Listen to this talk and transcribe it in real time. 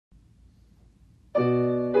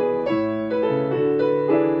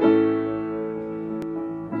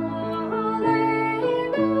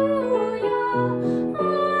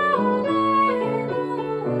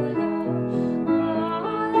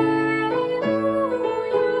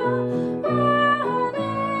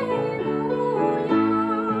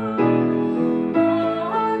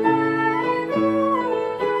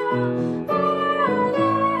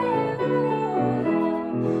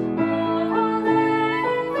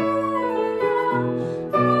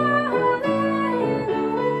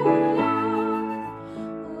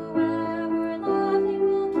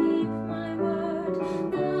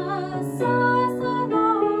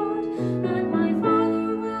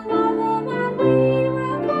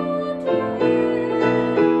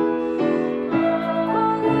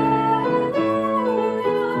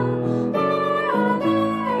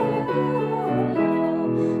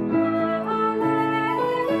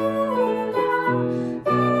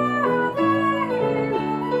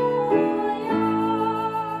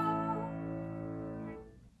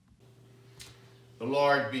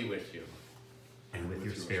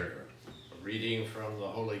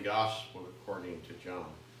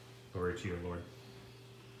Glory to you, Lord.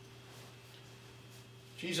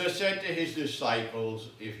 Jesus said to his disciples,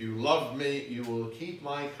 "If you love me, you will keep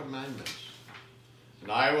my commandments.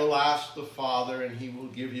 And I will ask the Father, and he will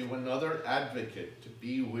give you another advocate to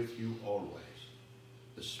be with you always,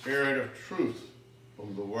 the Spirit of truth,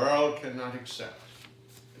 whom the world cannot accept,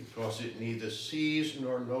 because it neither sees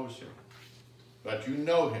nor knows him. But you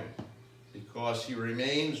know him, because he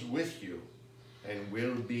remains with you and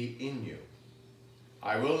will be in you.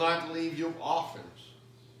 I will not leave you orphans.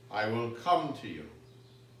 I will come to you.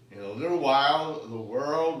 In a little while, the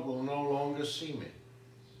world will no longer see me,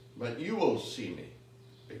 but you will see me,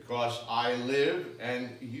 because I live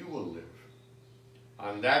and you will live.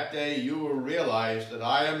 On that day, you will realize that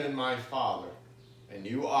I am in my Father, and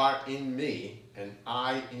you are in me, and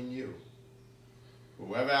I in you.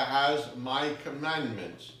 Whoever has my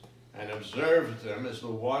commandments and observes them is the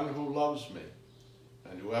one who loves me.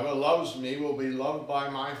 And whoever loves me will be loved by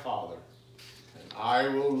my Father, and I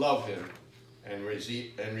will love him and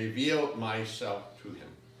reveal myself to him."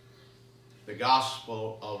 The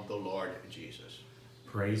Gospel of the Lord Jesus.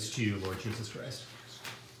 Praise to you, Lord Jesus Christ.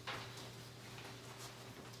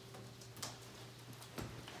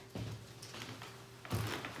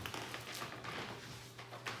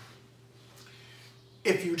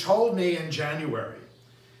 If you told me in January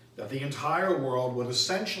that the entire world would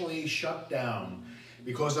essentially shut down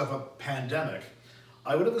because of a pandemic,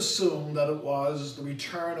 I would have assumed that it was the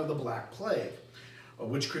return of the Black Plague,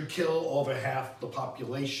 which could kill over half the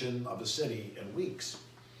population of a city in weeks.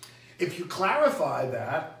 If you clarify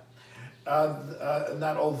that,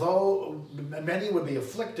 that although many would be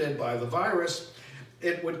afflicted by the virus,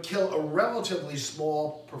 it would kill a relatively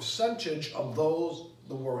small percentage of those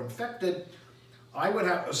that were infected, I would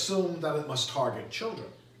have assumed that it must target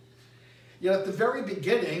children. Yet at the very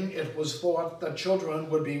beginning, it was thought that children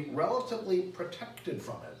would be relatively protected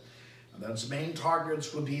from it, and that its main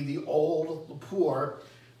targets would be the old, the poor,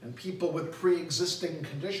 and people with pre-existing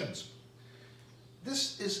conditions.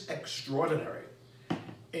 This is extraordinary.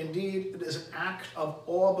 Indeed, it is an act of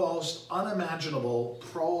almost unimaginable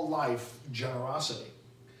pro-life generosity.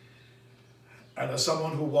 And as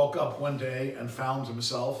someone who woke up one day and found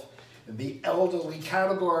himself in the elderly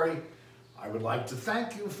category, I would like to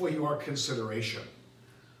thank you for your consideration.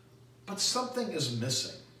 But something is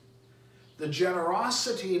missing. The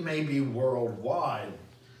generosity may be worldwide,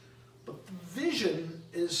 but the vision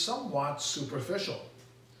is somewhat superficial.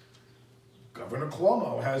 Governor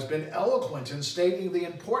Cuomo has been eloquent in stating the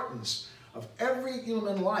importance of every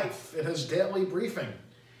human life in his daily briefing,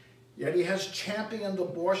 yet he has championed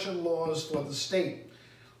abortion laws for the state,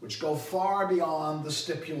 which go far beyond the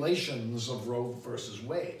stipulations of Roe versus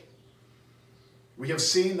Wade. We have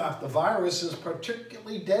seen that the virus is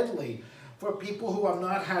particularly deadly for people who have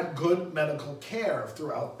not had good medical care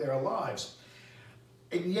throughout their lives.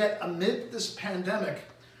 And yet, amid this pandemic,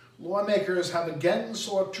 lawmakers have again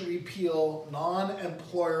sought to repeal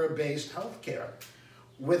non-employer-based health care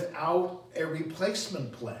without a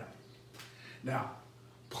replacement plan. Now,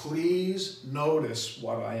 please notice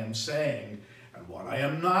what I am saying and what I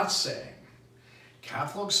am not saying.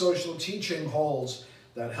 Catholic social teaching holds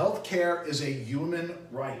that health care is a human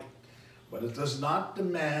right, but it does not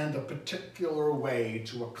demand a particular way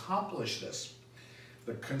to accomplish this.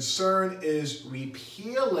 The concern is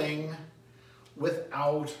repealing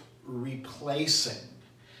without replacing.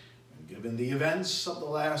 And given the events of the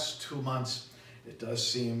last 2 months, it does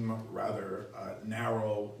seem rather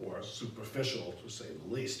narrow or superficial, to say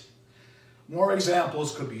the least. More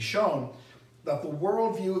examples could be shown that the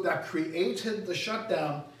worldview that created the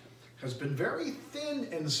shutdown has been very thin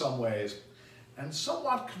in some ways and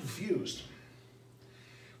somewhat confused.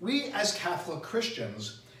 We as Catholic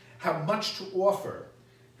Christians have much to offer,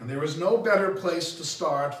 and there is no better place to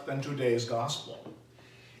start than today's gospel.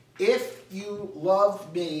 If you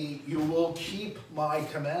love me, you will keep my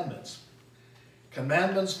commandments.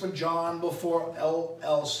 Commandments for John before all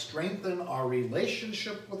else strengthen our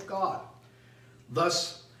relationship with God.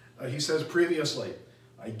 Thus, he says previously,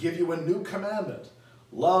 I give you a new commandment.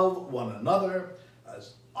 Love one another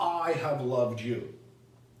as I have loved you.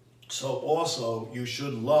 So also you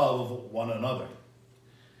should love one another.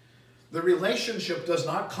 The relationship does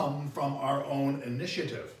not come from our own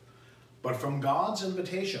initiative, but from God's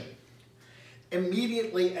invitation.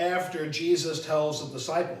 Immediately after Jesus tells the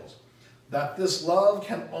disciples that this love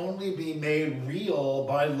can only be made real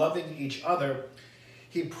by loving each other,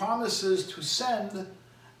 he promises to send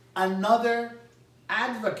another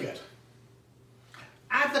advocate.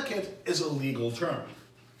 Advocate is a legal term.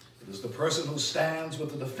 It is the person who stands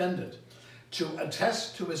with the defendant to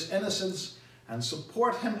attest to his innocence and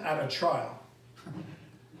support him at a trial.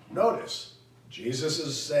 Notice, Jesus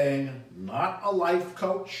is saying not a life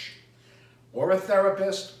coach or a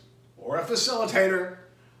therapist or a facilitator,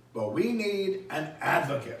 but we need an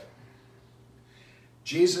advocate.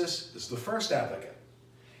 Jesus is the first advocate.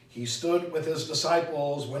 He stood with his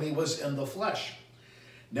disciples when he was in the flesh.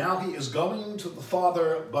 Now he is going to the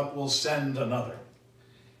Father, but will send another.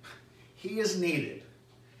 He is needed.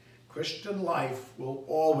 Christian life will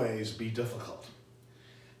always be difficult.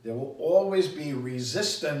 There will always be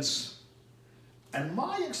resistance, and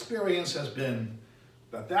my experience has been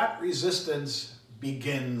that that resistance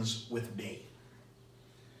begins with me.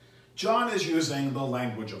 John is using the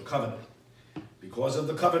language of covenant. Because of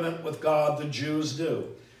the covenant with God, the Jews knew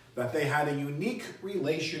that they had a unique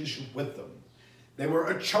relationship with them. They were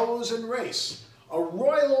a chosen race, a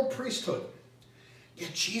royal priesthood.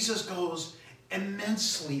 Yet Jesus goes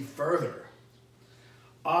immensely further.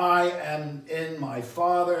 I am in my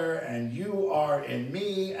Father, and you are in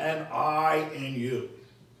me, and I in you.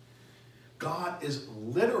 God is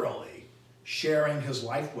literally sharing his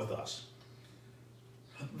life with us.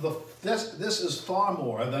 This is far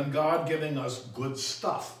more than God giving us good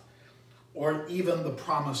stuff or even the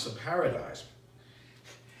promise of paradise.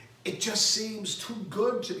 It just seems too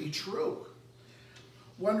good to be true.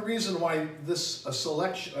 One reason why this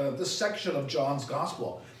section of John's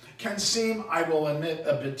Gospel can seem, I will admit,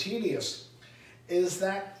 a bit tedious is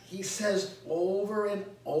that he says over and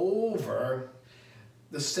over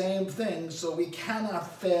the same thing, so we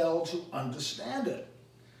cannot fail to understand it.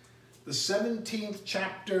 The 17th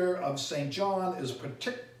chapter of St. John is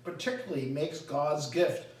particularly makes God's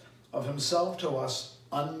gift of himself to us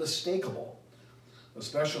unmistakable,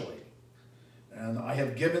 especially. And I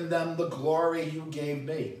have given them the glory you gave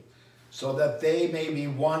me, so that they may be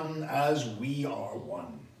one as we are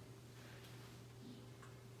one.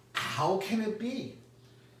 How can it be?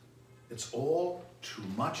 It's all too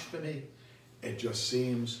much for me. It just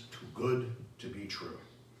seems too good to be true.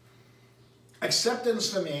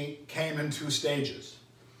 Acceptance for me came in two stages.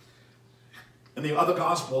 In the other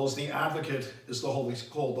Gospels, the advocate is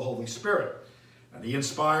called the Holy Spirit, and he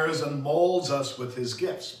inspires and molds us with his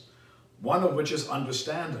gifts, one of which is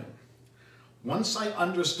understanding. Once I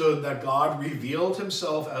understood that God revealed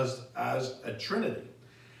himself as a Trinity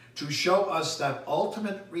to show us that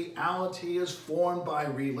ultimate reality is formed by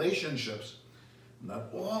relationships, and that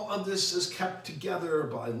all of this is kept together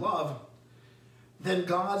by love, then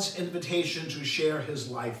God's invitation to share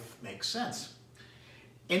his life makes sense.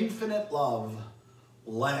 Infinite love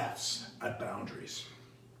laughs at boundaries.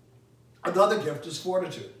 Another gift is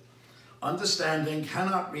fortitude. Understanding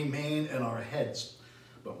cannot remain in our heads,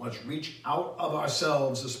 but must reach out of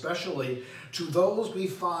ourselves, especially to those we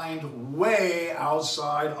find way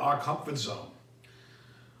outside our comfort zone.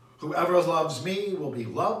 Whoever loves me will be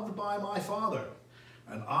loved by my Father,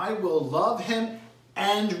 and I will love him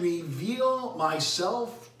and reveal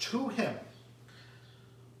myself to him.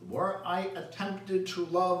 The more I attempted to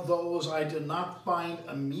love those I did not find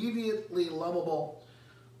immediately lovable,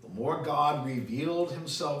 the more God revealed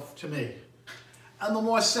himself to me, and the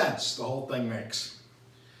more sense the whole thing makes.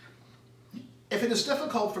 If it is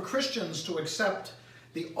difficult for Christians to accept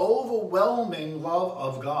the overwhelming love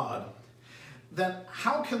of God, then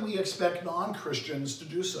how can we expect non-Christians to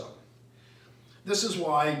do so? This is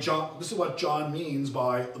what John means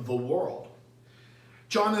by the world.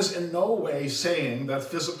 John is in no way saying that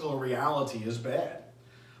physical reality is bad.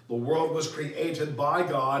 The world was created by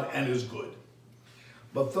God and is good.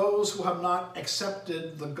 But those who have not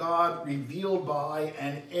accepted the God revealed by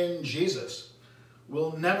and in Jesus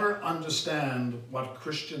will never understand what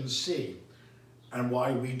Christians see and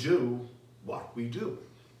why we do what we do.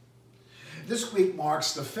 This week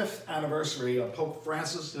marks the 5th anniversary of Pope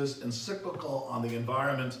Francis's encyclical on the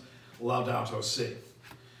environment, Laudato Si.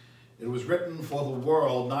 It was written for the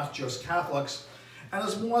world, not just Catholics, and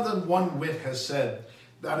as more than one wit has said,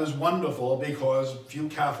 that is wonderful because few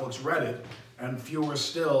Catholics read it and fewer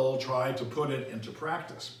still try to put it into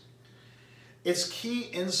practice. Its key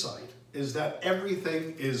insight is that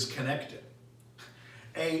everything is connected.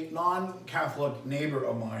 A non-Catholic neighbor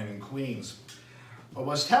of mine in Queens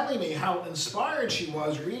was telling me how inspired she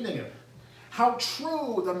was reading it, how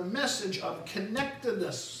true the message of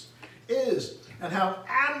connectedness is, and how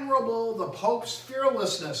admirable the Pope's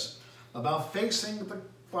fearlessness about facing the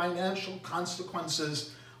financial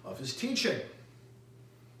consequences of his teaching.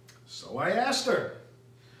 So I asked her,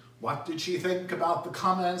 what did she think about the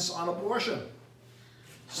comments on abortion?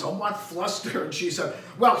 Somewhat flustered, she said,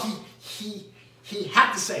 well, he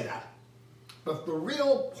had to say that. But the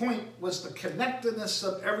real point was the connectedness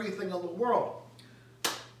of everything in the world.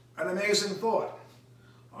 An amazing thought.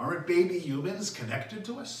 Aren't baby humans connected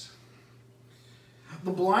to us? The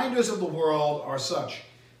blinders of the world are such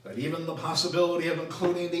that even the possibility of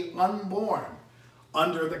including the unborn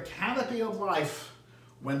under the canopy of life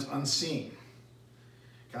went unseen.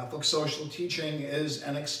 Catholic social teaching is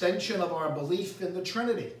an extension of our belief in the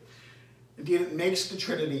Trinity. Indeed, it makes the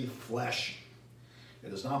Trinity flesh.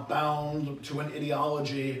 It is not bound to an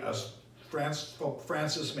ideology, as Pope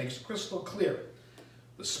Francis makes crystal clear.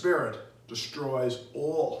 The Spirit destroys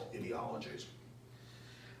all ideologies.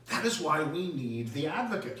 That is why we need the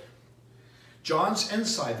Advocate. John's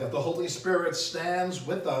insight that the Holy Spirit stands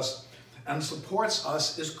with us and supports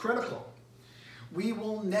us is critical. We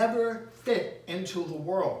will never fit into the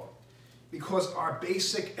world because our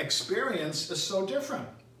basic experience is so different.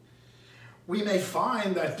 We may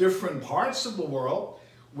find that different parts of the world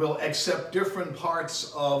will accept different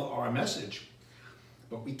parts of our message,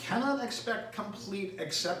 but we cannot expect complete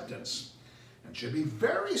acceptance and should be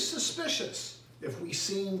very suspicious if we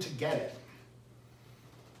seem to get it.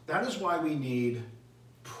 That is why we need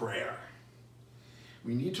prayer.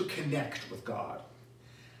 We need to connect with God.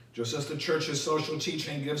 Just as the Church's social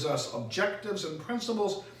teaching gives us objectives and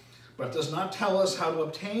principles, but does not tell us how to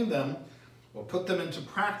obtain them or put them into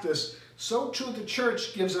practice, so too the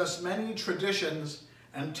Church gives us many traditions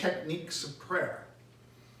and techniques of prayer.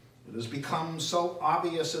 It has become so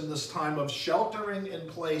obvious in this time of sheltering in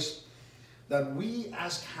place that we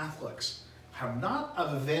as Catholics have not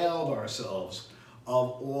availed ourselves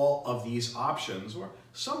of all of these options, or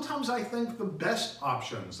sometimes I think the best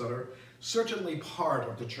options that are certainly part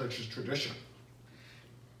of the Church's tradition.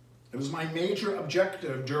 It was my major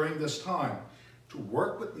objective during this time to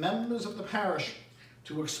work with members of the parish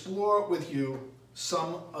to explore with you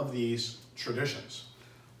some of these traditions.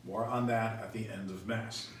 More on that at the end of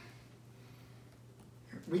Mass.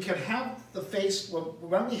 We can have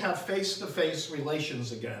when we have face-to-face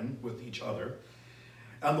relations again with each other,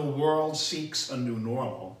 and the world seeks a new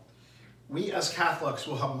normal, we as Catholics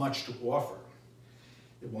will have much to offer.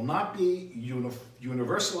 It will not be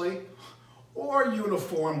universally or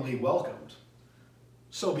uniformly welcomed.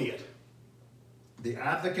 So be it. The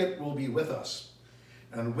Advocate will be with us,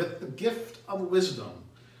 and with the gift of wisdom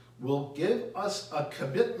will give us a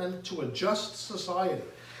commitment to a just society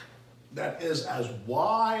that is as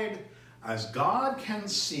wide as God can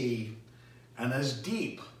see and as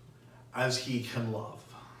deep as He can love.